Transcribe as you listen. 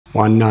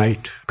One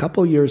night, a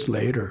couple years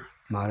later,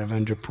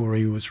 Madhavendra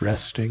Puri was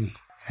resting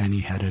and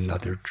he had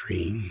another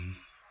dream.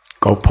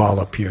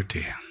 Gopal appeared to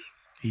him.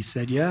 He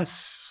said,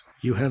 "Yes,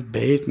 you have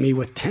bathed me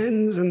with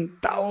tens and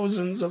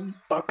thousands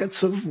of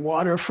buckets of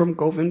water from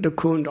Govinda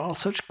Kund, all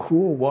such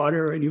cool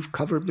water, and you've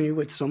covered me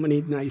with so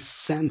many nice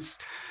scents,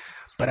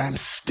 but I'm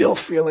still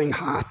feeling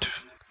hot.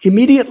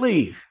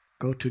 Immediately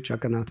go to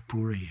Jagannath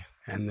Puri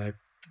and the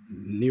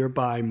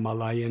nearby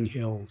Malayan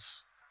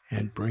hills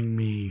and bring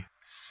me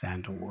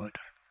sandalwood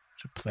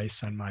to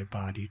place on my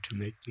body to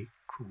make me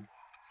cool."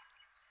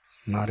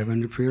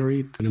 Madhavendra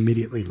Puri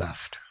immediately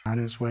left. On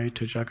his way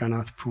to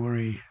Jagannath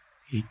Puri,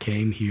 he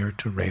came here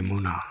to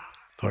Ramuna.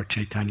 Lord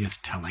Chaitanya is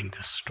telling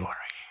this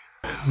story.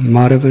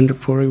 Madhavendra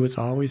Puri was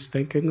always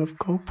thinking of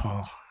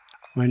Gopal.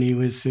 When he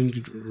was in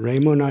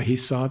Ramuna, he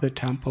saw the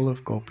temple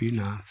of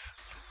Gopinath.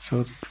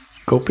 So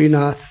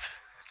Gopinath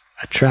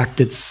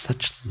attracted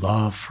such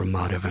love for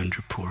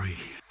Madhavendra Puri.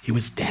 He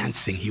was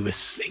dancing, he was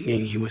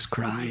singing, he was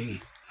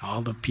crying.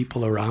 All the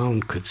people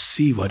around could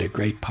see what a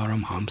great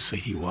Paramhamsa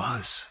he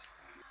was.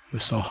 He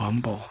was so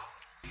humble.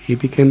 He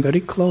became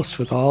very close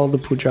with all the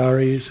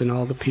pujaris and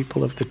all the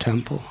people of the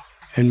temple.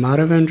 And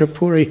Madhavendra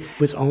Puri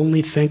was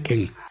only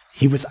thinking,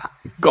 he was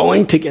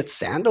going to get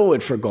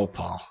sandalwood for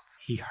Gopal.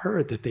 He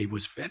heard that there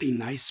was very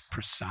nice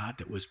prasad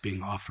that was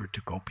being offered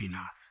to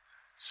Gopinath.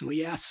 So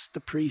he asked the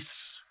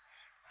priests,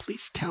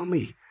 "Please tell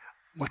me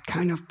what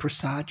kind of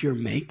prasad you're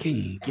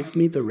making. Give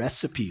me the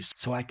recipes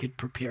so I could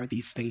prepare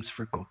these things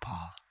for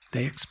Gopal."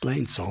 They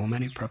explained so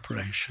many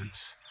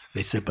preparations.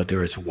 They said, but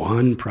there is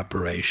one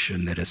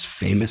preparation that is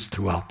famous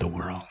throughout the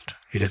world.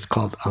 It is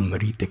called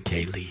Amrita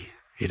Keli.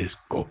 It is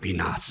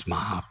Gopinath's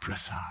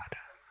Mahaprasad.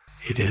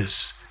 It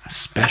is a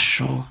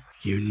special,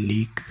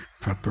 unique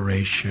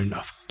preparation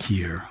of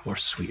kheer or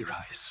sweet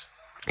rice.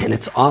 And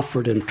it's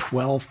offered in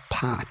 12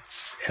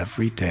 pots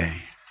every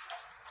day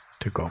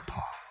to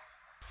Gopal.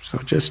 So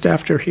just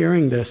after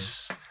hearing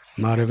this,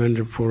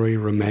 Madhavendra Puri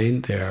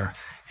remained there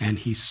and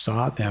he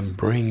saw them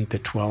bring the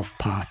 12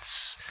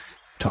 pots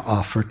to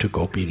offer to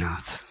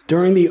Gopinath.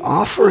 During the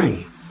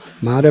offering,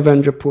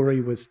 Madhavendra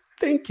Puri was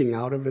thinking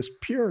out of his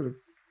pure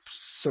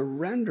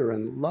surrender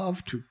and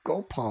love to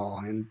Gopal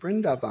and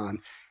Vrindavan.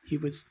 He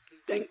was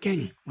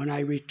thinking, when I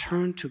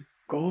return to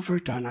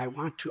Govardhan, I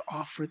want to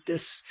offer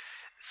this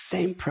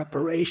same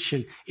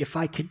preparation. If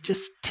I could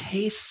just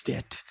taste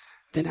it,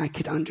 then I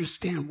could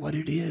understand what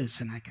it is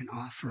and I can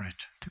offer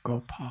it to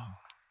Gopal.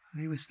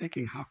 And he was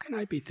thinking, how can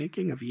I be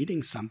thinking of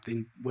eating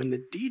something when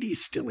the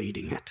deity's still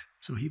eating it?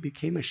 So he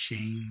became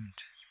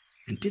ashamed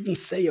and didn't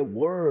say a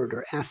word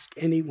or ask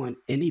anyone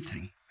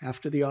anything.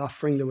 After the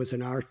offering, there was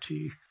an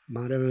arti.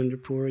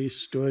 Madhavendra Puri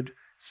stood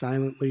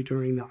silently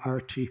during the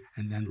arti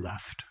and then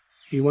left.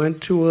 He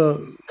went to a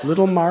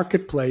little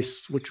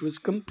marketplace which was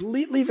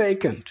completely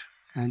vacant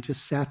and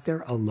just sat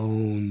there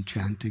alone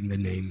chanting the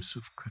names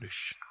of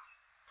Krishna.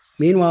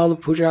 Meanwhile, the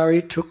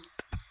pujari took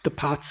the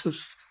pots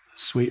of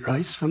sweet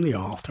rice from the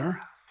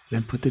altar,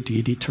 then put the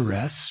deity to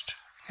rest,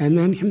 and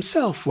then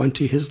himself went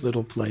to his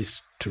little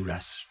place to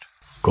rest.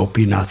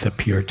 Gopinath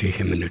appeared to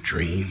him in a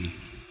dream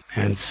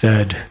and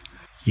said,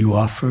 "You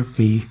offered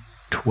me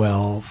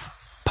 12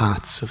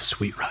 pots of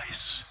sweet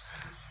rice,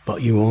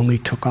 but you only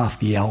took off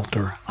the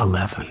altar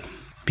 11,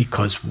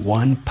 because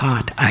one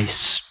pot I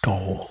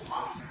stole.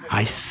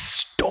 I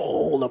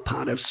stole a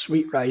pot of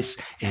sweet rice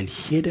and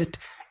hid it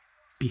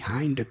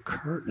behind a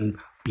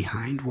curtain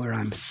behind where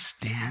I'm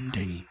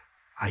standing.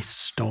 I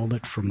stole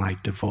it from my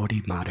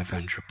devotee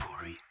Madhavendra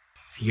Puri.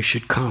 You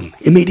should come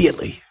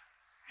immediately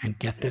and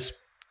get this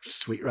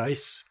sweet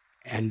rice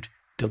and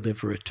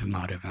deliver it to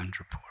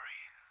Madhavendra Puri."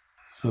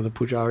 So the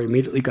pujari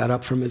immediately got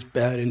up from his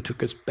bed and took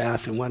his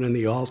bath and went on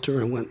the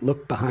altar and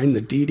looked behind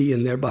the deity,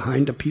 and there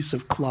behind a piece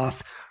of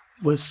cloth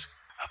was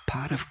a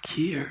pot of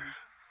kheer.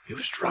 He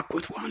was struck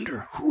with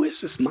wonder. Who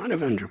is this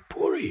Madhavendra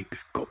Puri?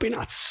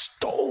 Gopinath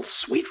stole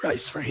sweet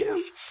rice for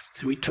him.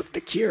 So he took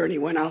the kheer and he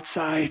went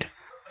outside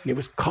and he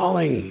was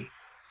calling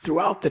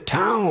throughout the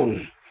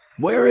town,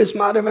 "Where is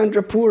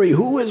Madhavendra Puri?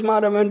 Who is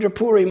Madhavendra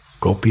Puri?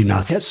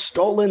 Gopinath has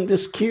stolen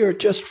this kheer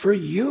just for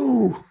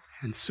you."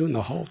 And soon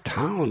the whole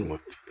town,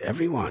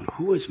 everyone,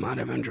 "Who is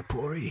Madhavendra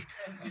Puri?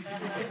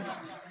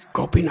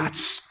 Gopinath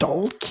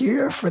stole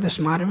kheer for this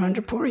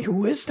Madhavendra Puri.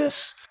 Who is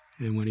this?"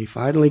 And when he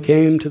finally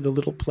came to the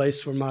little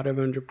place where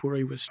Madhavendra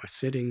Puri was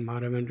sitting,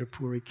 Madhavendra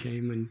Puri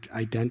came and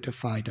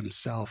identified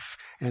himself.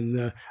 And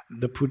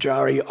the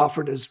pujari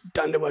offered his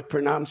Dandavat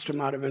pranams to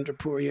Madhavendra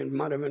Puri, and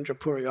Madhavendra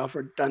Puri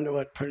offered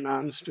Dandavat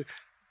pranams to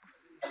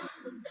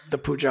the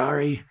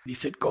pujari. He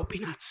said,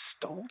 "Gopinath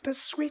stole the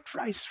sweet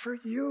rice for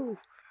you."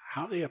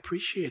 How they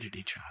appreciated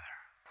each other.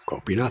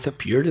 Gopinath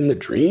appeared in the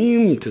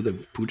dream to the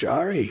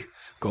pujari.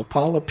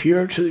 Gopal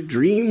appeared to the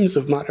dreams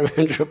of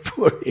Madhavendra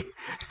Puri.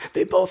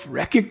 They both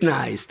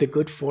recognized the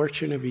good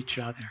fortune of each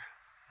other.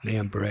 They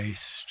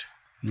embraced.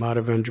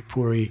 Madhavendra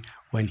Puri,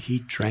 when he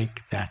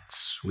drank that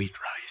sweet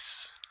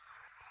rice,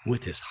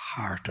 with his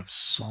heart of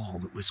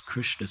soul, it was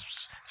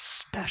Krishna's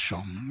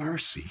special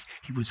mercy.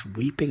 He was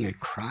weeping and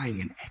crying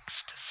in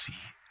ecstasy.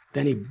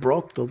 Then he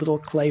broke the little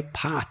clay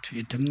pot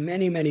into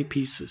many, many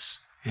pieces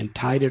and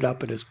tied it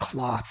up in his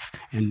cloth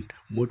and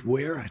would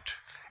wear it.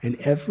 And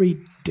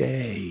every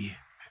day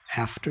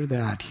after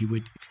that, he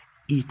would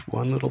eat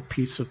one little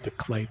piece of the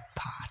clay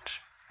pot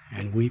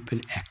and weep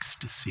in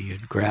ecstasy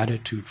and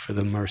gratitude for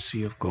the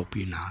mercy of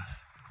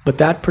Gopinath. But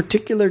that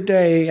particular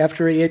day,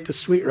 after he ate the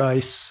sweet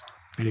rice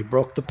and he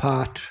broke the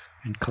pot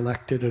and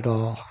collected it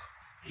all,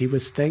 he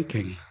was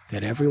thinking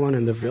that everyone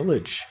in the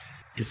village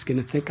is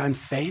going to think I'm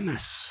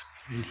famous.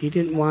 And he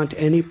didn't want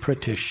any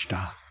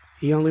pratishta.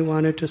 He only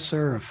wanted to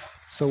serve.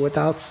 So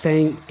without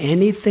saying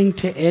anything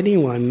to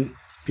anyone,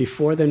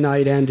 before the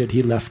night ended,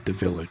 he left the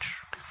village.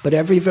 But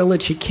every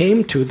village he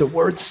came to, the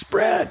word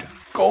spread.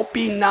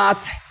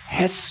 Gopinath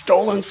has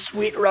stolen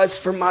sweet rice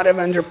from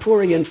Madhavendra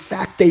Puri. In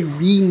fact, they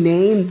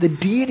renamed the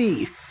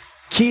deity,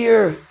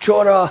 Kir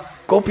Chora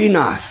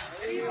Gopinath.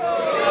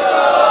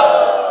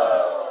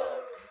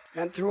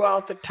 And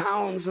throughout the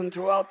towns and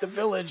throughout the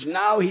village,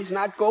 now he's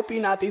not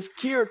Gopinath, he's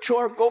Kir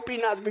Chor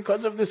Gopinath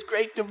because of this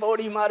great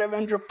devotee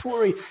Madhavendra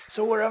Puri.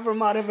 So wherever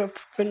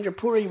Madhavendra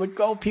Puri would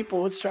go,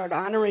 people would start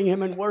honoring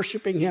him and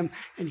worshiping him.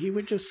 And he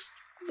would just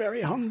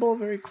very humble,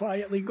 very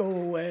quietly go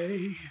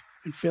away.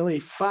 Until he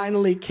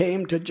finally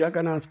came to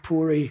Jagannath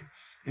Puri.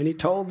 And he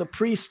told the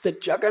priest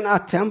at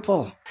Jagannath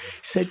temple, he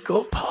said,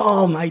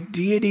 Gopal, my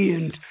deity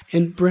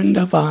in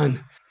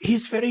Vrindavan,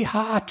 he's very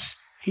hot.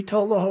 He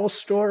told the whole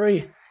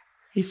story.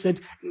 He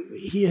said,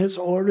 he has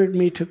ordered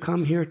me to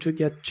come here to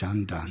get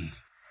Chandan.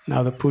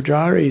 Now the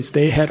pujaris,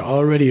 they had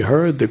already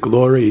heard the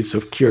glories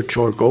of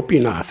Kirchor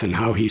Gopinath and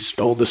how he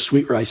stole the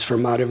sweet rice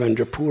from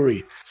Madhavendra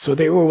Puri. So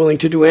they were willing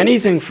to do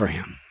anything for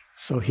him.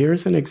 So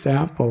here's an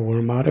example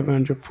where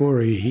Madhavendra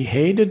Puri, he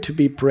hated to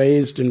be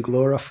praised and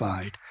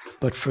glorified,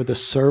 but for the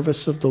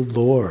service of the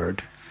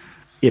Lord,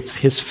 it's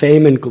his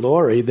fame and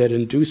glory that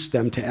induced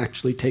them to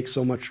actually take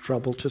so much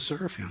trouble to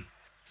serve him.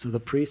 So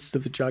the priests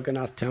of the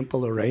Jagannath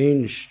temple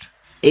arranged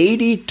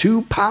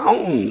 82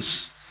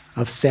 pounds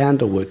of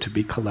sandalwood to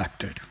be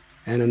collected.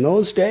 And in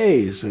those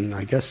days, and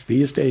I guess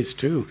these days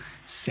too,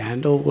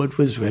 sandalwood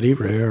was very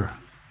rare.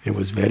 It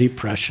was very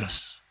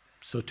precious.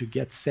 So to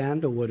get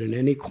sandalwood in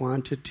any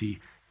quantity,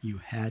 you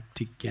had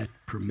to get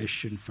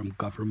permission from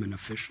government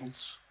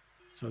officials.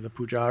 So the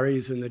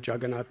pujaris in the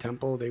Jagannath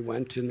temple, they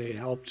went and they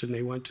helped and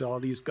they went to all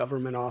these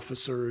government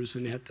officers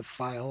and they had to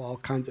file all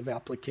kinds of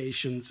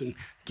applications and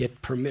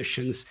get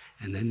permissions.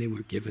 And then they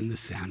were given the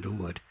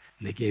sandalwood.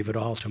 And they gave it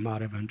all to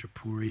Madhavendra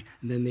Puri.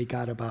 And then they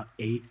got about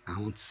 8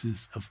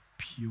 ounces of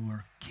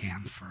pure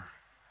camphor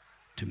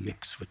to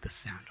mix with the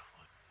sandalwood.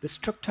 This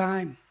took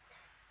time.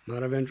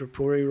 Madhavendra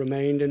Puri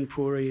remained in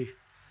Puri.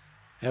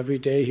 Every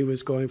day he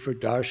was going for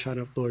darshan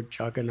of Lord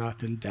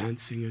Jagannath and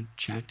dancing and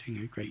chanting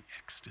in great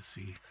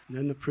ecstasy. And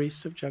then the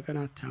priests of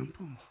Jagannath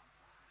temple,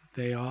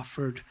 they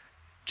offered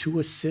 2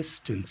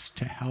 assistants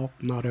to help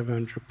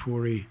Madhavendra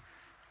Puri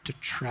to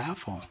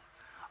travel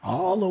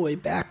all the way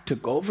back to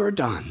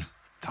Govardhan,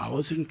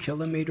 1,000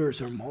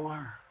 kilometers or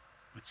more,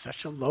 with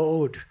such a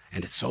load.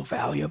 And it's so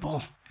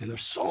valuable. And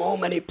there's so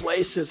many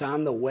places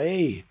on the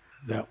way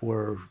that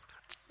were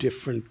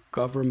different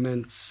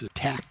governments,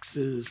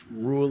 taxes,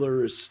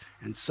 rulers,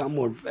 and some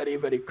were very,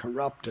 very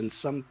corrupt, and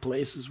some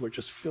places were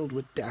just filled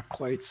with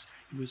dacoits.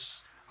 It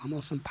was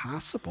almost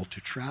impossible to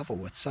travel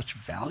with such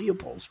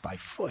valuables by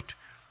foot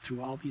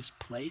through all these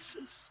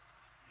places.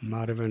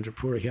 Madhavendra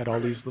Puri had all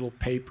these little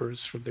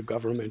papers from the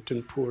government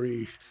in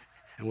Puri,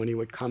 and when he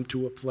would come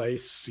to a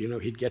place,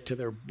 he'd get to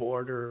their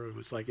border. It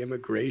was like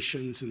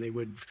immigrations, and they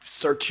would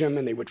search him,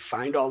 and they would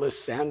find all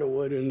this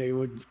sandalwood, and they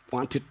would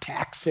want to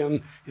tax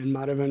him, and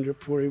Madhavendra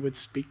Puri would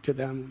speak to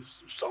them.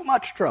 It was so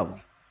much trouble.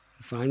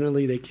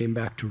 Finally, they came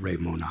back to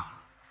Ramona.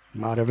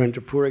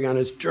 Madhavendra Puri, on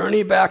his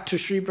journey back to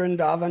Sri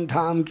Vrindavan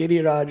Dham,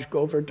 Giriraj,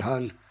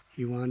 Govardhan,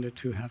 he wanted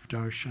to have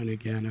darshan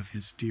again of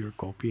his dear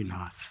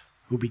Gopinath,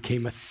 who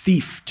became a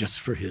thief just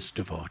for his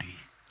devotee.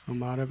 So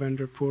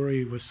Madhavendra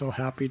Puri was so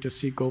happy to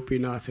see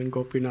Gopinath, and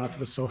Gopinath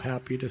was so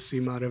happy to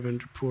see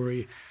Madhavendra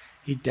Puri.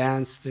 He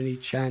danced and he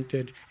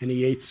chanted and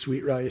he ate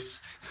sweet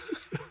rice.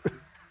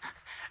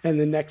 And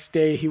the next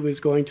day he was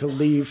going to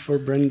leave for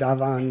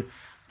Vrindavan.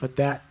 But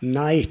that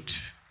night,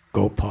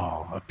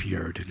 Gopal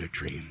appeared in a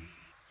dream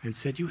and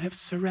said, "You have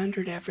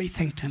surrendered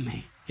everything to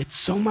me. It's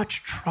so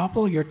much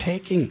trouble you're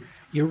taking.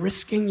 You're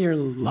risking your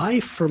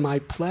life for my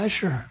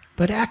pleasure.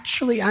 But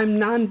actually, I'm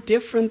none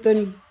different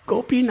than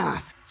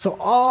Gopinath. So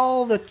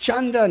all the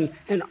chandan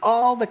and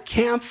all the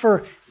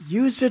camphor,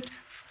 use it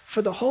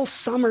for the whole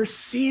summer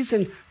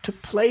season to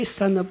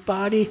place on the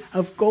body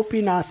of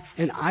Gopinath,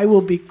 and I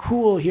will be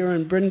cool here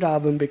in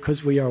Vrindavan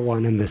because we are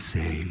one and the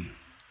same."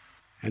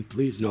 And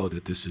please know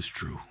that this is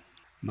true.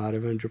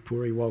 Madhavendra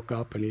Puri woke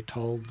up and he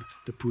told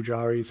the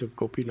pujaris of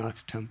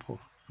Gopinath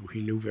temple, who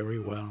he knew very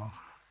well,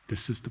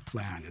 this is the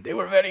plan. And they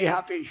were very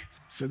happy.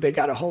 So they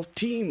got a whole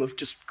team of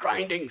just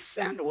grinding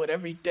sandalwood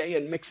every day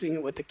and mixing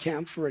it with the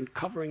camphor and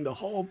covering the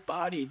whole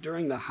body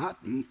during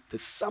the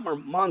summer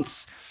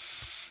months.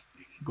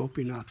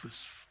 Gopinath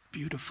was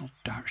beautiful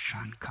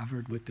darshan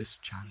covered with this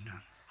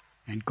chandan.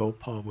 And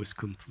Gopal was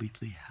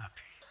completely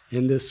happy.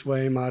 In this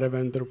way,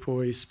 Madhavendra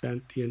Puri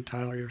spent the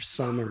entire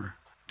summer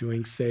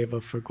doing seva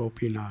for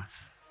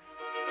Gopinath.